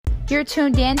You're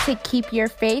tuned in to Keep Your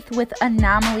Faith with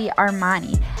Anomaly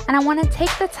Armani, and I want to take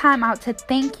the time out to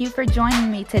thank you for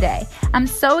joining me today. I'm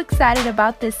so excited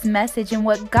about this message and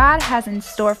what God has in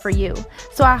store for you.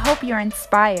 So I hope you're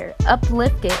inspired,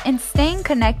 uplifted, and staying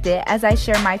connected as I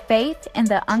share my faith in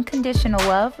the unconditional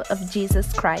love of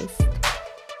Jesus Christ.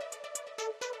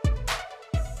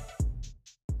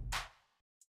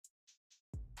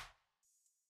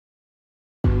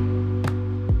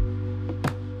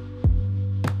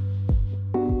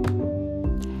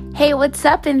 Hey, what's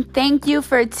up? And thank you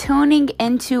for tuning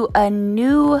into a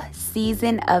new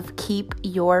season of Keep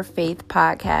Your Faith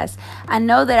podcast. I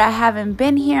know that I haven't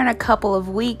been here in a couple of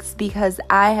weeks because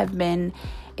I have been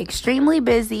extremely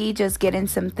busy just getting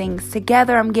some things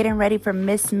together. I'm getting ready for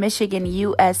Miss Michigan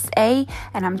USA,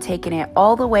 and I'm taking it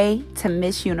all the way to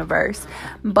Miss Universe.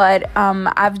 But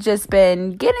I've just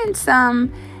been getting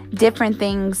some different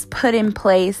things put in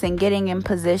place and getting in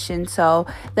position so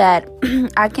that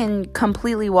I can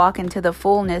completely walk into the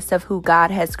fullness of who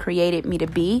God has created me to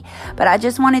be. But I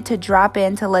just wanted to drop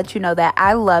in to let you know that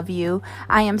I love you.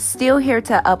 I am still here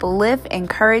to uplift,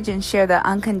 encourage, and share the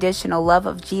unconditional love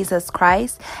of Jesus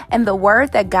Christ. And the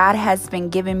word that God has been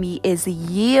giving me is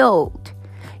yield.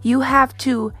 You have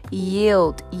to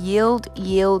yield,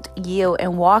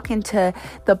 and walk into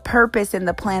the purpose and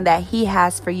the plan that He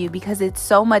has for you, because it's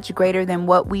so much greater than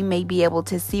what we may be able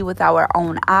to see with our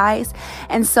own eyes.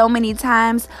 And so many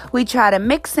times we try to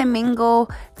mix and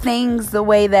mingle things the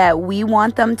way that we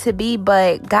want them to be,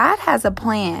 but God has a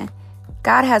plan.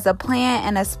 God has a plan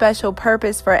and a special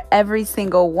purpose for every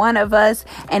single one of us.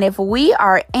 And if we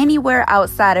are anywhere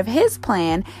outside of His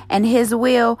plan and His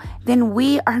will, then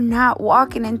we are not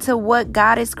walking into what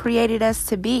God has created us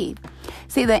to be.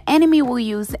 See, the enemy will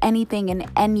use anything and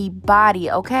anybody,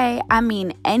 okay? I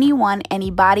mean, anyone,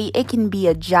 anybody. It can be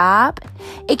a job.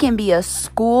 It can be a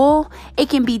school. It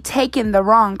can be taking the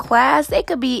wrong class. It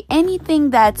could be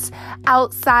anything that's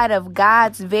outside of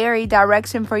God's very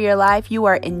direction for your life. You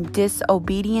are in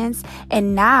disobedience,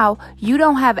 and now you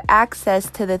don't have access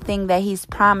to the thing that He's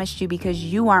promised you because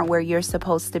you aren't where you're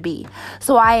supposed to be.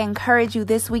 So I encourage you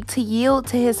this week to yield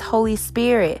to His Holy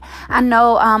Spirit. I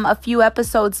know a few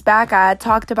episodes back, I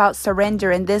talked about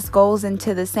surrender, and this goes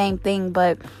into the same thing,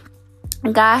 but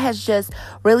God has just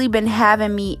really been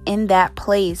having me in that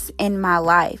place in my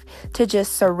life to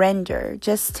just surrender,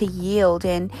 just to yield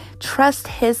and trust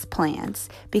His plans,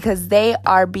 because they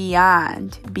are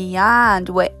beyond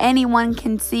what anyone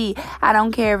can see. I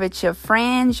don't care if it's your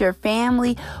friends, your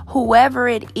family, whoever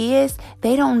it is,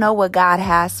 they don't know what God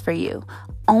has for you.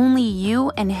 Only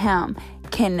you and Him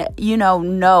can,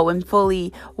 know and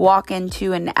fully walk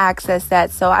into and access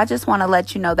that. So I just want to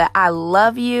let you know that I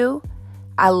love you.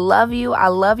 I love you. I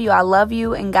love you. I love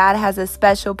you. And God has a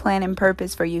special plan and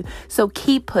purpose for you. So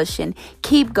keep pushing,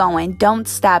 keep going. Don't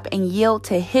stop, and yield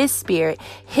to His Spirit,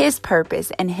 His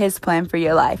purpose, and His plan for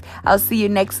your life. I'll see you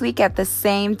next week at the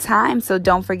same time. So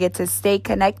don't forget to stay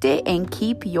connected and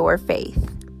keep your faith.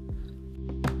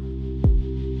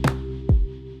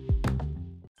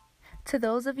 To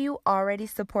those of you already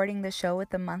supporting the show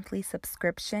with a monthly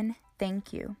subscription,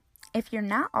 thank you. If you're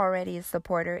not already a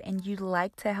supporter and you'd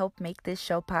like to help make this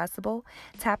show possible,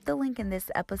 tap the link in this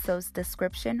episode's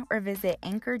description or visit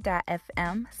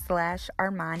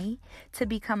anchor.fm/Armani to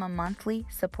become a monthly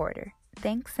supporter.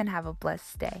 Thanks, and have a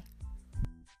blessed day.